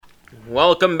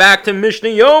Welcome back to Mishna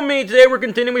Yomi. Today we're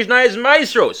continuing Mishna's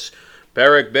Maasros,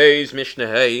 Perek, Beis, Mishna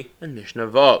Hey, and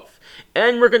Mishna Vav.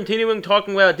 And we're continuing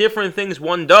talking about different things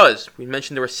one does. We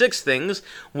mentioned there were 6 things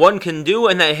one can do,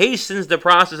 and that hastens the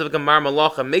process of Gemar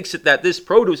Malacha, makes it that this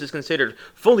produce is considered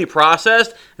fully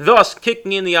processed, thus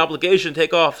kicking in the obligation to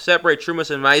take off separate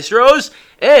Trumas and Maasros,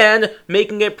 and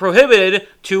making it prohibited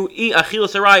to eat Achil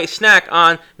Sarai snack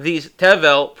on these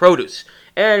Tevel produce.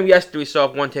 And yesterday we saw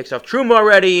if one takes off Truma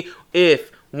already,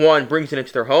 if one brings it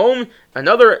into their home.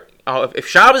 Another, if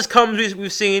Shabbos comes,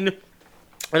 we've seen.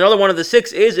 Another one of the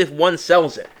 6 is if one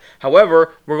sells it.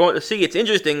 However, we're going to see, it's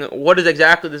interesting, what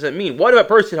exactly does it mean? What if a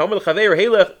person, a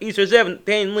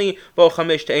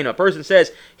person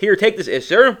says, here, take this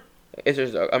Isser,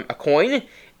 Isser's a coin,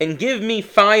 and give me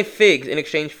 5 figs in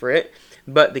exchange for it.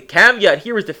 But the caveat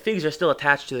here is the figs are still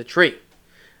attached to the tree.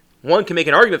 One can make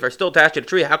an argument if they're still attached to the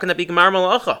tree. How can that be Gemar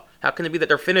Malacha? How can it be that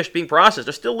they're finished being processed?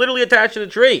 They're still literally attached to the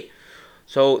tree.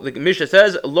 So the Mishna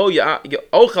says, Lo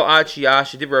ochel ad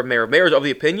shiyash divrei Meir. Meir is of the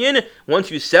opinion,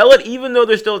 once you sell it, even though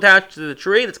they're still attached to the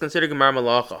tree, that's considered Gemar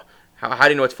Malacha. How do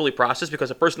you know it's fully processed? Because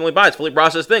a person only buys fully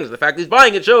processed things. The fact he's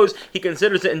buying it shows he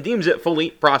considers it and deems it fully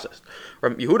processed.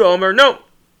 Yehuda Omer, no.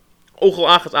 Ochel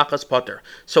achas achas pater.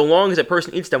 So long as a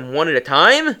person eats them one at a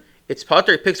time, it's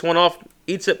pater. He picks one off,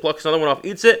 eats it, plucks another one off,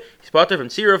 eats it. He's pater from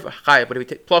siruf chayav. But if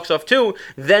he plucks off 2,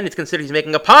 then it's considered he's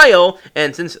making a pile.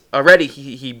 And since already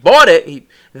he bought it,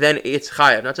 then it's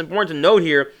chayav. Now it's important to note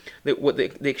here that what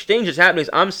the exchange is happening is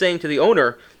I'm saying to the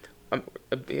owner,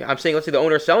 I'm saying, let's say the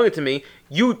owner is selling it to me.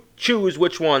 You choose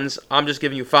which ones. I'm just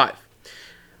giving you 5.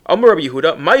 Amar Rabbi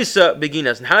Yehuda, Maisa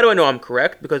beginas. And how do I know I'm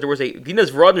correct? Because there was a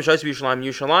Ginas Vrad Mishais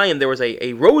Yerushalayim. There was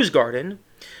a rose garden.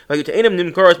 And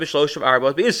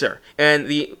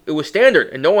it was standard,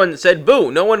 and no one said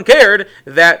boo. No one cared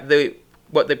that the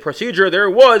procedure there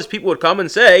was. People would come and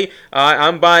say,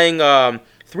 "I'm buying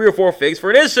 3 or 4 figs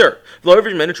for an Isser."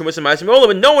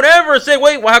 And no one ever said,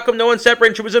 "Wait, well, how come no one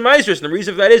separated Trumas and Maasros?" And the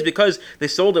reason for that is because they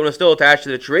sold it when it was still attached to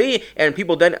the tree, and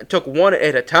people then took one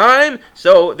at a time.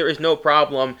 So there is no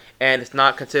problem, and it's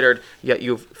not considered yet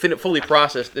you've fully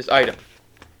processed this item.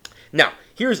 Now,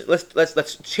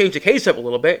 let's change the case up a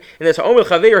little bit. And that's Omer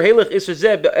Chaver Halech Isser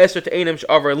Zeb Esser Te'enim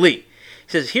Shavar Li. He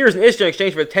says, here's an Isser in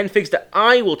exchange for the 10 figs that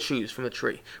I will choose from the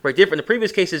tree. Right, different. In the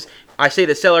previous cases, I say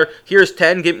to the seller, here's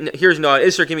 10, here's no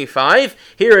Isser, give me 5.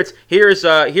 Here's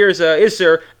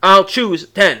Isser, I'll choose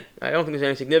 10. I don't think there's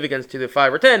any significance to the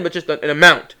 5 or 10, but just an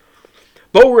amount.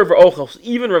 Bo River Ochel,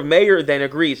 even Rav Meir then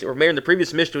agrees. Rav Meir in the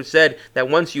previous Mishnah said that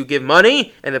once you give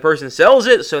money and the person sells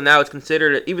it, so now it's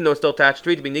considered, even though it's still attached to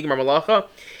the tree, to be Nigmar Malacha.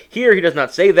 Here he does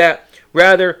not say that.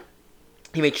 Rather,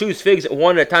 he may choose figs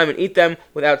one at a time and eat them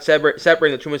without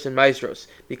separating the Trumas and Maasros,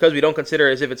 because we don't consider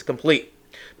it as if it's complete.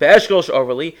 Be'eshkol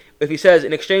overly, if he says,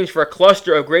 in exchange for a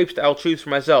cluster of grapes that I'll choose for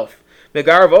myself.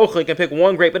 Megar of Ochel, you can pick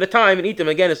 1 grape at a time and eat them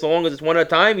again, as long as it's one at a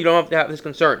time, you don't have to have this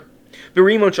concern.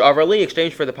 Berimon Shavarli,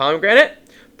 exchange for the pomegranate.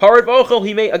 Parad Vochel,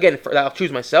 he may, again, I'll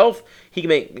choose myself, he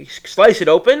may slice it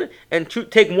open and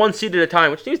take 1 seed at a time,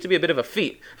 which seems to be a bit of a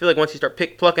feat. I feel like once you start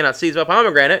plucking out seeds of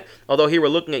pomegranate, although here we're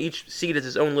looking at each seed as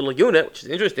its own little unit, which is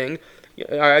interesting,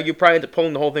 you probably end up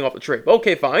pulling the whole thing off the tree.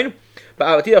 Okay, fine.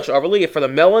 But for the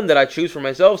melon that I choose for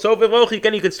myself, so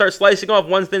again, you can start slicing off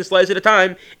 1 thin slice at a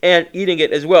time and eating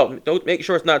it as well. Don't make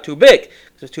sure it's not too big.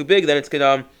 If it's too big, then it's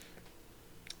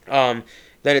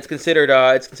considered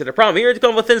a problem. Here, it's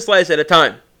going with a thin slice at a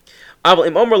time.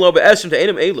 However,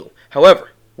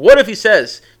 what if he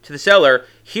says to the seller,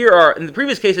 here are, in the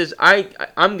previous cases,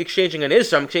 I'm exchanging an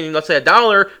Isser, I'm exchanging, let's say,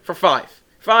 $1 for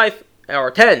 5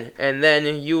 or 10, and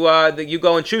then you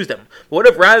go and choose them. But what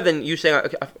if rather than you saying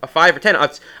a 5 or 10,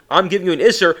 I'm giving you an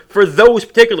Isser for those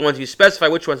particular ones, you specify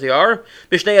which ones they are.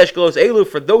 Mishnei Eshkelos Elu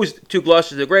for those 2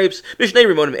 clusters of grapes. Mishnei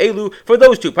Rimonim Elu for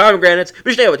those 2 pomegranates.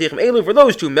 Mishnei Avatichim Elu for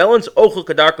those 2 melons. Ochel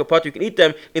Kadarko Pat, you can eat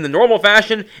them in the normal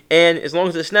fashion, and as long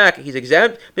as it's a snack, he's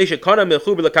exempt.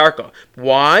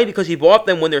 Why? Because he bought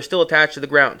them when they're still attached to the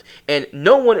ground. And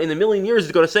no one in a million years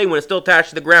is going to say when it's still attached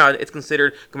to the ground, it's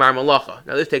considered Gemar Malacha.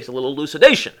 Now this takes a little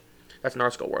elucidation. That's an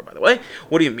ArtScroll word, by the way.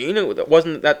 What do you mean?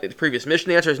 Wasn't that the previous mission?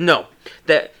 The answer is no.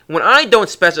 That when I don't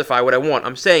specify what I want,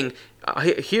 I'm saying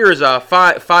here's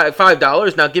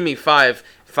 $5. Now give me five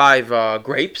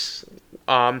grapes.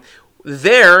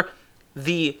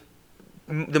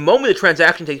 The moment the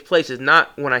transaction takes place is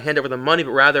not when I hand over the money,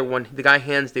 but rather when the guy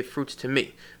hands the fruits to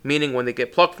me. Meaning when they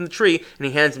get plucked from the tree and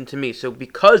he hands them to me. So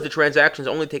because the transaction is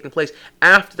only taking place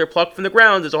after they're plucked from the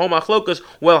ground, there's a whole machlokas.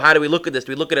 Well, how do we look at this?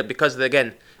 Do we look at it because,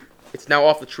 again, it's now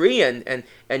off the tree and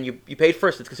you paid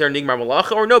first, it's considered Nigmar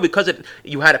Malacha, or no, because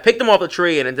you had to pick them off the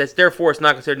tree and therefore it's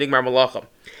not considered Nigmar Malacha.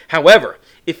 However,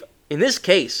 if in this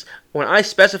case, when I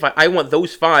specify I want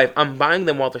those 5, I'm buying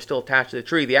them while they're still attached to the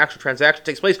tree. The actual transaction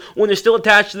takes place when they're still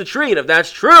attached to the tree. And if that's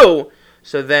true,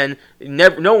 so then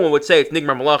no one would say it's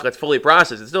nigmar malacha, it's fully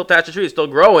processed. It's still attached to the tree, it's still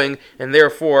growing, and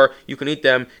therefore you can eat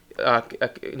them 2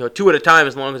 at a time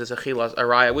as long as it's a chilas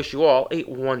arai. I wish you all a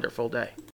wonderful day.